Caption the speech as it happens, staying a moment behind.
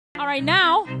All right,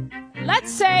 now,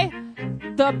 let's say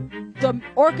the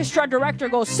orchestra director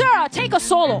goes, Sarah, take a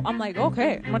solo. I'm like,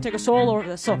 okay, I'm gonna take a solo over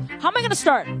this. So how am I gonna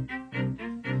start?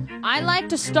 I like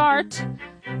to start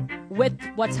with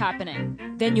what's happening.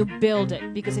 Then you build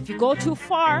it, because if you go too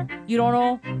far, you don't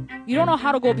know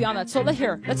how to go beyond that. So let's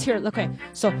hear it. Okay,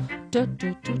 so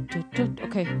okay,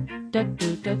 okay,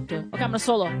 I'm gonna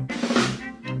solo.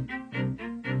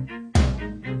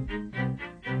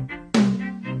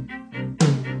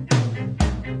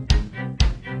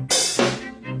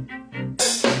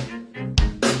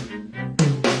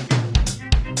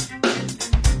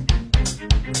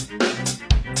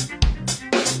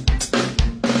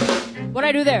 What do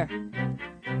I do there?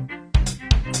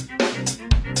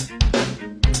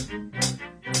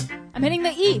 I'm hitting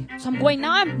the E. So I'm going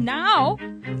now.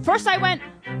 First I went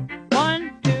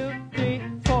 1, 2, 3,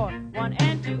 4. 1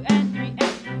 and 2 and 3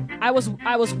 and. I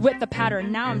was with the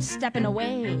pattern. Now I'm stepping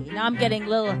away. Now I'm getting a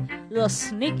little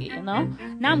sneaky, you know?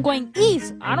 Now I'm going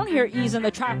E's. I don't hear E's in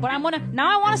the track, but I want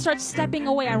to start stepping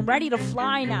away. I'm ready to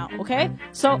fly now, okay?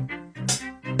 So,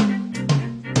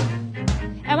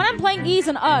 and when I'm playing E's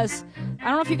and U's, I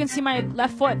don't know if you can see my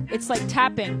left foot. It's like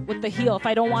tapping with the heel if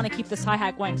I don't want to keep this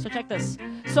hi-hat going. So check this.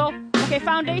 So, okay,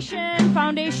 foundation,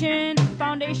 foundation,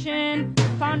 foundation,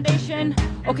 foundation.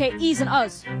 Okay, E's and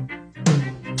U's.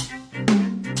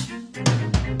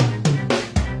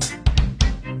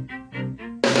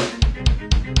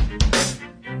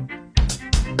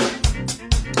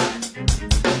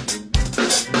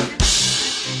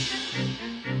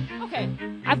 Okay,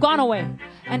 I've gone away.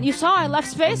 And you saw I left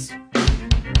space?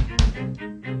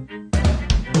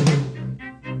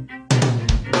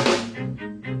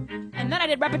 And then I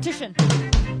did repetition.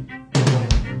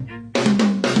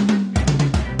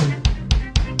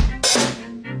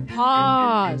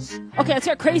 Pause. Okay, let's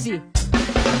hear crazy.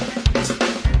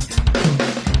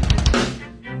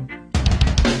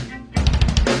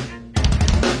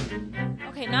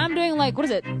 Okay, now I'm doing like, what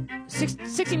is it?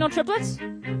 60 note triplets?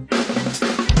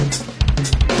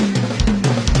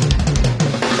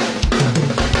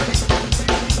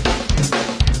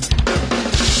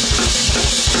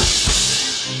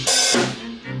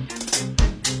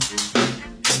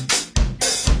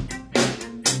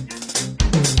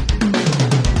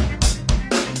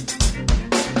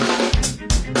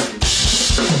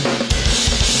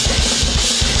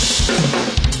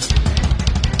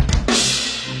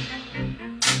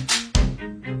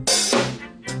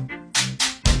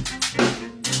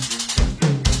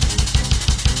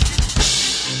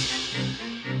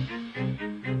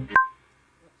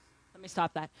 Let me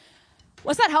stop that.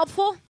 Was that helpful?